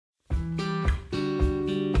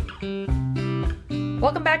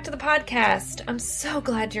Welcome back to the podcast. I'm so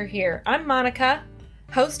glad you're here. I'm Monica,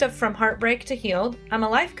 host of From Heartbreak to Healed. I'm a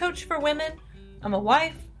life coach for women. I'm a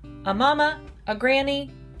wife, a mama, a granny,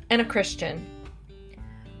 and a Christian.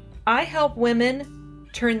 I help women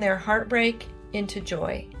turn their heartbreak into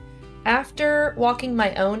joy. After walking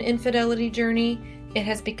my own infidelity journey, it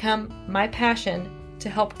has become my passion to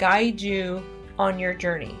help guide you on your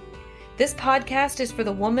journey. This podcast is for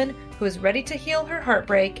the woman who is ready to heal her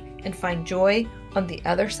heartbreak and find joy on the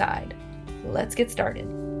other side. Let's get started.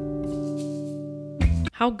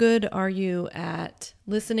 How good are you at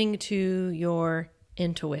listening to your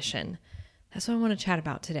intuition? That's what I want to chat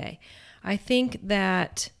about today. I think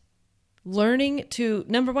that learning to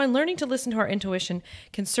listen to our intuition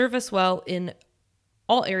can serve us well in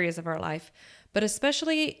all areas of our life, but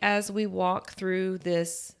especially as we walk through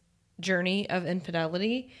this journey of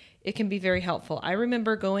infidelity, it can be very helpful. I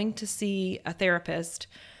remember going to see a therapist,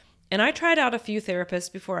 and I tried out a few therapists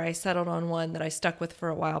before I settled on one that I stuck with for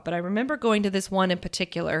a while, but I remember going to this one in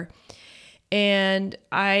particular, and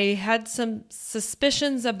I had some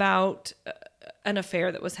suspicions about an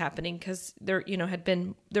affair that was happening because there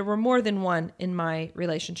were more than one in my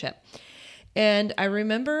relationship. And I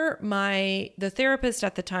remember the therapist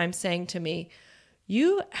at the time saying to me,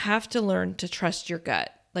 "You have to learn to trust your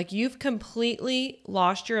gut. Like, you've completely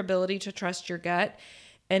lost your ability to trust your gut."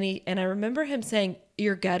 And I remember him saying,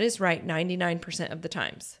 "Your gut is right 99% of the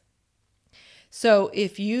times." So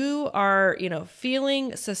if you are,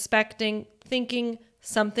 feeling, suspecting, thinking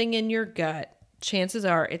something in your gut, chances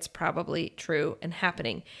are it's probably true and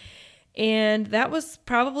happening. And that was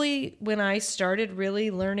probably when I started really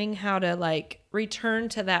learning how to return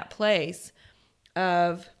to that place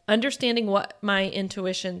of understanding what my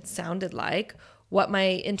intuition sounded like, what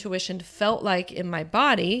my intuition felt like in my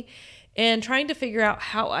body, and trying to figure out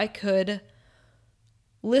how I could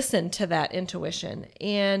listen to that intuition.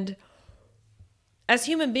 And as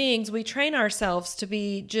human beings, we train ourselves to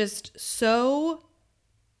be just so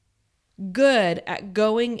good at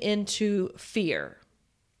going into fear.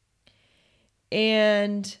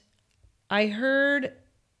 And I heard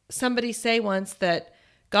somebody say once that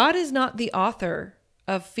God is not the author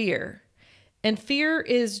of fear, and fear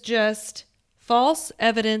is just false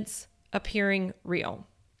evidence appearing real.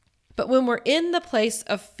 But when we're in the place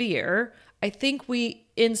of fear, I think we,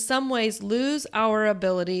 in some ways, lose our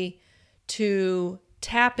ability to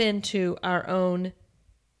tap into our own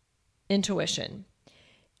intuition.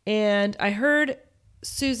 And I heard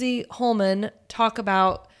Susie Holman talk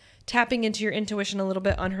about tapping into your intuition a little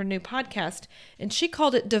bit on her new podcast, and she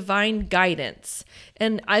called it divine guidance.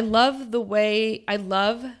 And I love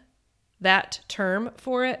that term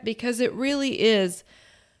for it, because it really is.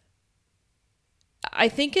 I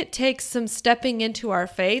think it takes some stepping into our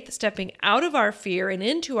faith, stepping out of our fear and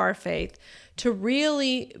into our faith to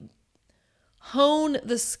really hone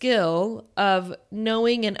the skill of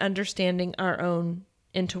knowing and understanding our own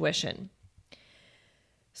intuition.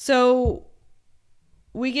 So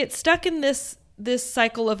we get stuck in this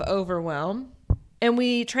cycle of overwhelm, and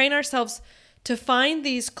we train ourselves to find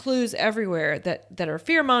these clues everywhere that are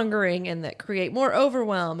fear-mongering and that create more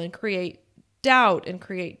overwhelm and create doubt and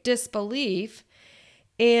create disbelief.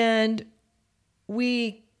 And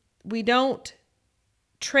we don't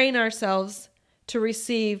train ourselves to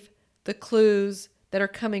receive the clues that are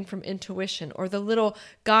coming from intuition, or the little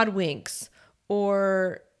God winks,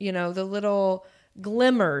 or, the little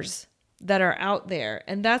glimmers that are out there.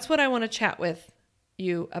 And that's what I want to chat with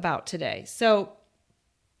you about today. So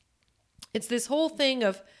it's this whole thing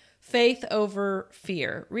of faith over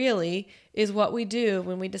fear, really, is what we do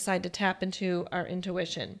when we decide to tap into our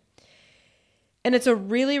intuition. And it's a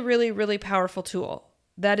really, really, really powerful tool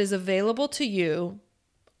that is available to you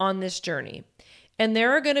on this journey. And there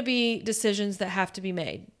are going to be decisions that have to be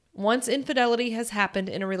made. Once infidelity has happened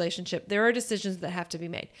in a relationship, there are decisions that have to be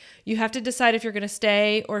made. You have to decide if you're going to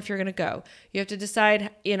stay or if you're going to go. You have to decide,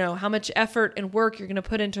 how much effort and work you're going to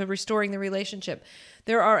put into restoring the relationship.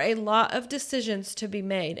 There are a lot of decisions to be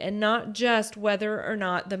made, and not just whether or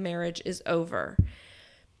not the marriage is over.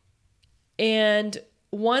 And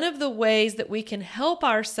one of the ways that we can help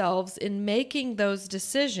ourselves in making those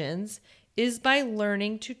decisions is by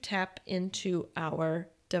learning to tap into our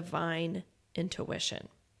divine intuition.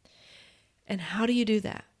 And how do you do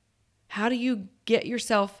that? How do you get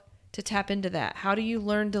yourself to tap into that? How do you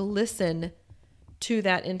learn to listen to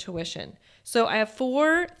that intuition? So I have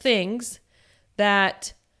 4 things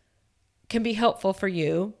that can be helpful for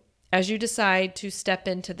you as you decide to step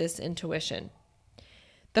into this intuition.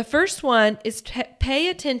 The first one is pay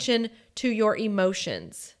attention to your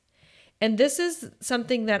emotions. And this is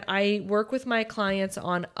something that I work with my clients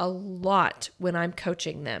on a lot when I'm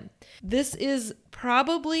coaching them. This is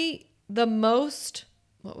probably the most,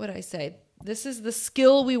 what would I say? This is the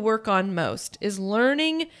skill we work on most, is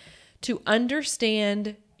learning to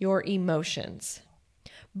understand your emotions.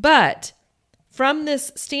 But from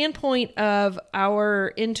this standpoint of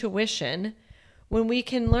our intuition, when we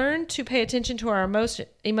can learn to pay attention to our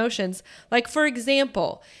emotions, like for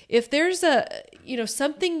example, if there's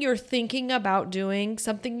something you're thinking about doing,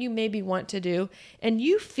 something you maybe want to do, and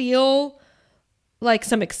you feel like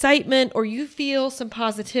some excitement or you feel some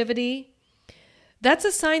positivity, that's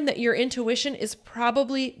a sign that your intuition is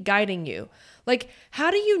probably guiding you. Like,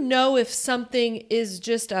 how do you know if something is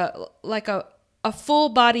just a full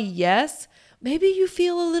body yes? Maybe you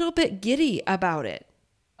feel a little bit giddy about it.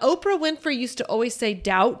 Oprah Winfrey used to always say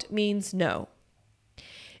doubt means no.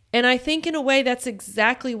 And I think in a way that's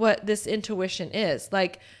exactly what this intuition is.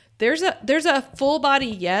 Like there's a full body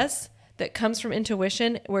yes that comes from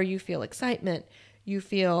intuition where you feel excitement, you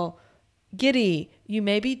feel giddy, you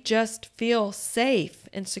maybe just feel safe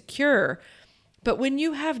and secure. But when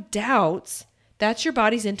you have doubts, that's your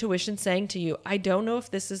body's intuition saying to you, I don't know if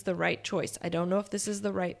this is the right choice. I don't know if this is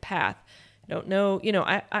the right path. I don't know,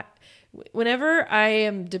 whenever I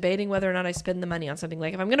am debating whether or not I spend the money on something,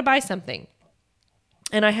 like if I'm going to buy something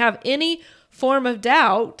and I have any form of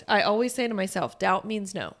doubt, I always say to myself, doubt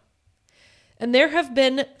means no. And there have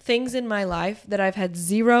been things in my life that I've had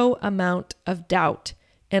zero amount of doubt,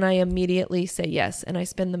 and I immediately say yes, and I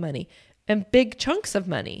spend the money, and big chunks of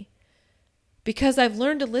money, because I've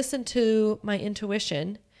learned to listen to my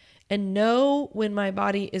intuition and know when my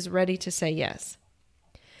body is ready to say yes.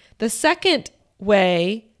 The second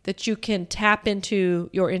way that you can tap into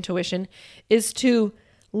your intuition is to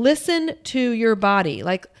listen to your body,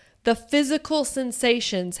 like the physical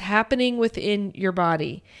sensations happening within your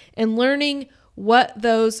body, and learning what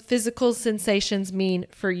those physical sensations mean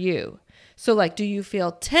for you. So like, do you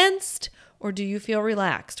feel tensed or do you feel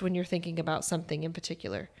relaxed when you're thinking about something in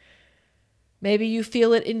particular? Maybe you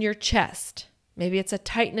feel it in your chest. Maybe it's a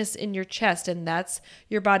tightness in your chest, and that's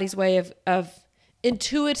your body's way of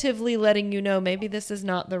intuitively letting you know maybe this is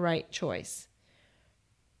not the right choice.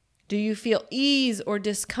 Do you feel ease or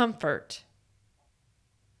discomfort?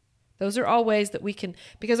 Those are all ways that we can,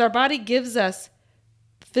 because our body gives us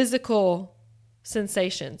physical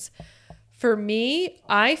sensations. For me,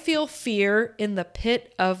 I feel fear in the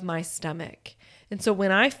pit of my stomach. And so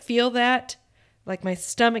when I feel that, like my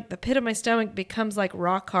stomach, the pit of my stomach becomes like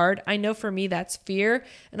rock hard, I know for me that's fear,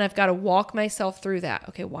 and I've got to walk myself through that.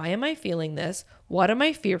 Okay, why am I feeling this? What am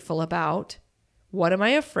I fearful about? What am I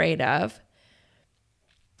afraid of?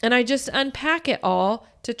 And I just unpack it all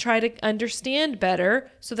to try to understand better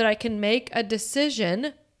so that I can make a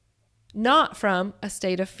decision not from a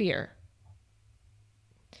state of fear.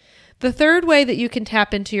 The third way that you can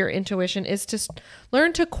tap into your intuition is to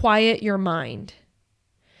learn to quiet your mind.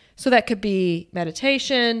 So that could be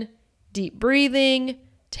meditation, deep breathing,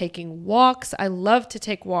 taking walks. I love to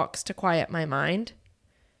take walks to quiet my mind.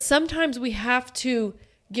 Sometimes we have to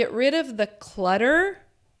get rid of the clutter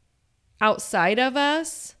outside of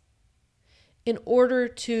us in order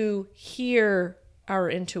to hear our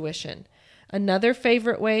intuition. Another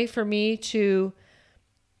favorite way for me to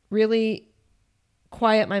really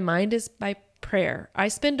quiet my mind is by prayer. I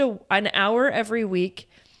spend an hour every week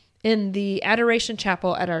in the Adoration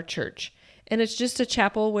Chapel at our church. And it's just a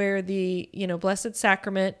chapel where the, Blessed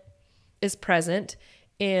Sacrament is present,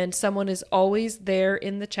 and someone is always there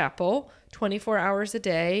in the chapel 24 hours a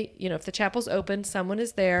day. If the chapel's open, someone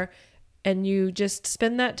is there, and you just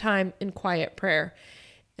spend that time in quiet prayer.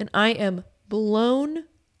 And I am blown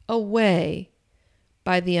away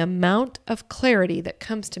by the amount of clarity that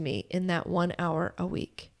comes to me in that 1 hour a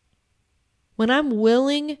week. When I'm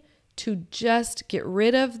willing to just get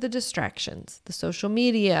rid of the distractions, the social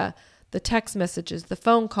media, the text messages, the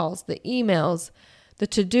phone calls, the emails, the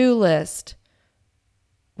to-do list,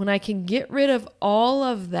 when I can get rid of all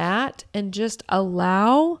of that and just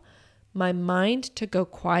allow my mind to go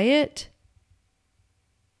quiet,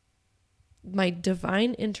 my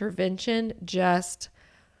divine intervention just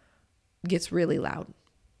gets really loud.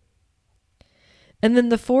 And then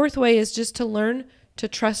the fourth way is just to learn to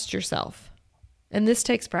trust yourself. And this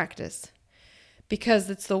takes practice, because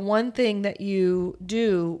it's the one thing that you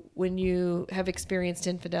do when you have experienced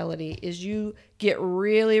infidelity is you get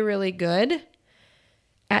really, really good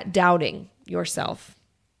at doubting yourself.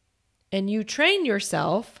 And you train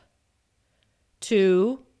yourself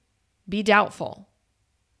to be doubtful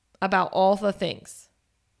about all the things.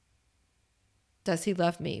 Does he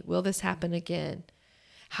love me? Will this happen again?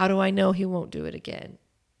 How do I know he won't do it again?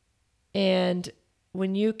 And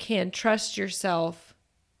when you can trust yourself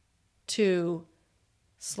to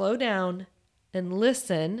slow down and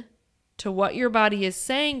listen to what your body is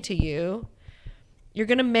saying to you, you're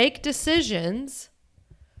going to make decisions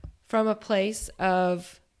from a place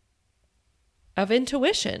of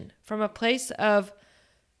intuition, from a place of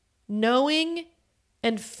knowing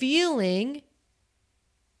and feeling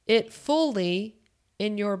it fully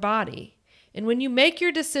in your body. And when you make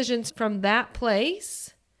your decisions from that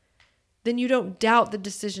place, then you don't doubt the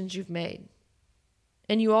decisions you've made.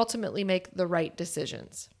 And you ultimately make the right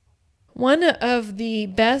decisions. One of the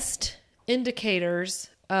best indicators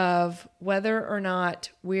of whether or not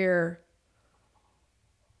we're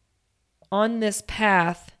on this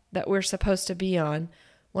path that we're supposed to be on,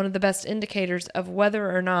 one of the best indicators of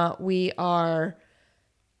whether or not we are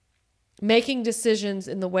making decisions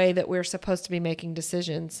in the way that we're supposed to be making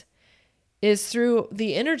decisions, is through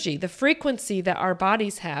the energy, the frequency that our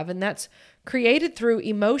bodies have, and that's created through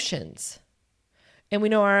emotions. And we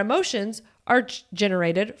know our emotions are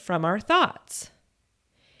generated from our thoughts.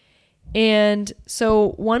 And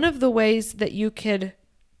so one of the ways that you could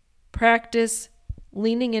practice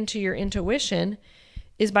leaning into your intuition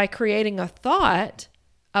is by creating a thought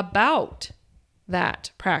about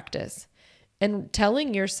that practice and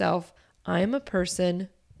telling yourself, I am a person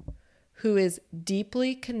who is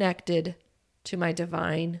deeply connected to my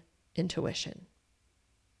divine intuition.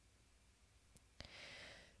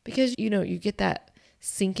 Because, you get that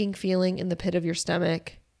sinking feeling in the pit of your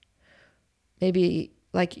stomach. Maybe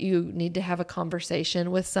like you need to have a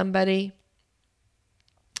conversation with somebody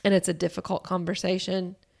and it's a difficult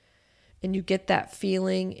conversation and you get that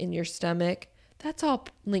feeling in your stomach. That's all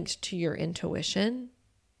linked to your intuition.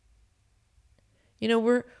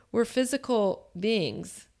 We're physical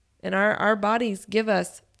beings, and our bodies give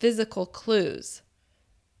us physical clues.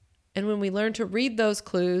 And when we learn to read those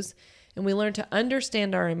clues, and we learn to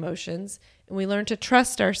understand our emotions, and we learn to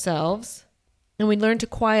trust ourselves, and we learn to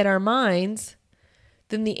quiet our minds,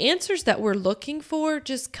 then the answers that we're looking for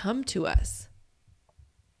just come to us.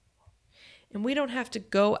 And we don't have to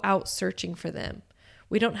go out searching for them.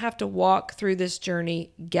 We don't have to walk through this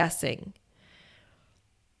journey guessing.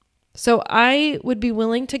 So I would be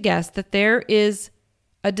willing to guess that there is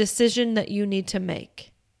a decision that you need to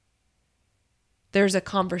make. There's a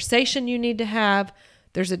conversation you need to have.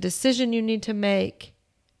 There's a decision you need to make.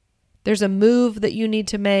 There's a move that you need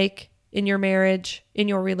to make in your marriage, in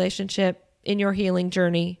your relationship, in your healing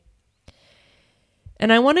journey.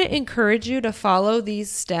 And I want to encourage you to follow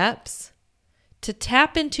these steps, to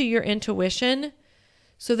tap into your intuition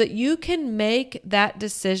so that you can make that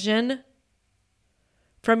decision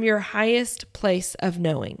from your highest place of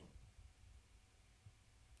knowing.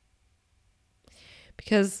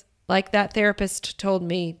 Because like that therapist told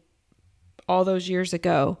me all those years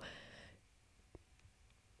ago,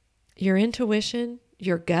 your intuition,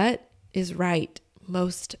 your gut is right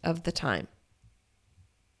most of the time.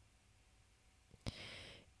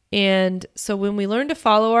 And so when we learn to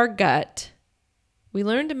follow our gut, we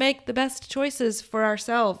learn to make the best choices for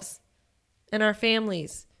ourselves and our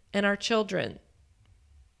families and our children.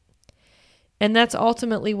 And that's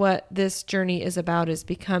ultimately what this journey is about, is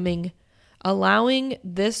allowing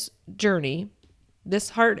this journey,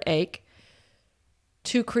 this heartache,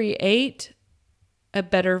 to create a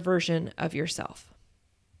better version of yourself.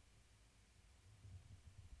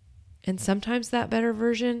 And sometimes that better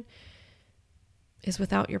version is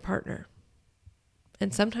without your partner.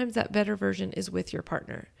 And sometimes that better version is with your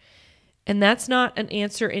partner. And that's not an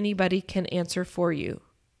answer anybody can answer for you,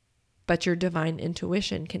 but your divine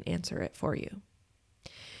intuition can answer it for you.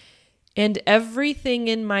 And everything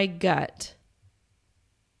in my gut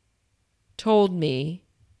told me,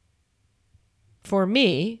 for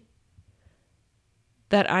me,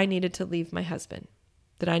 that I needed to leave my husband,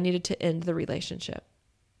 that I needed to end the relationship.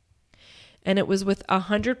 And it was with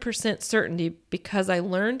 100% certainty, because I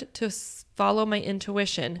learned to follow my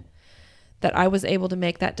intuition, that I was able to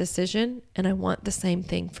make that decision. And I want the same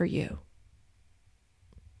thing for you.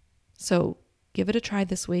 So give it a try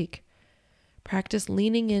this week. Practice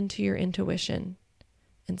leaning into your intuition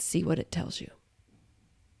and see what it tells you.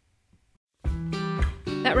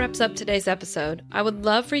 That wraps up today's episode. I would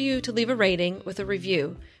love for you to leave a rating with a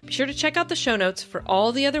review. Be sure to check out the show notes for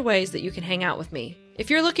all the other ways that you can hang out with me. If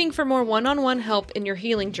you're looking for more one-on-one help in your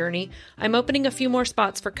healing journey, I'm opening a few more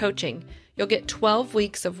spots for coaching. You'll get 12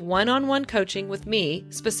 weeks of one-on-one coaching with me,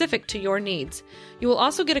 specific to your needs. You will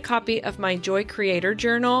also get a copy of my Joy Creator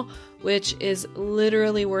Journal, which is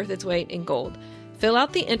literally worth its weight in gold. Fill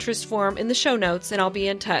out the interest form in the show notes and I'll be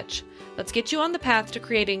in touch. Let's get you on the path to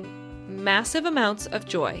creating massive amounts of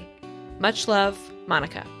joy. Much love,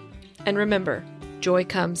 Monica. And remember, joy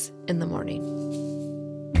comes in the morning.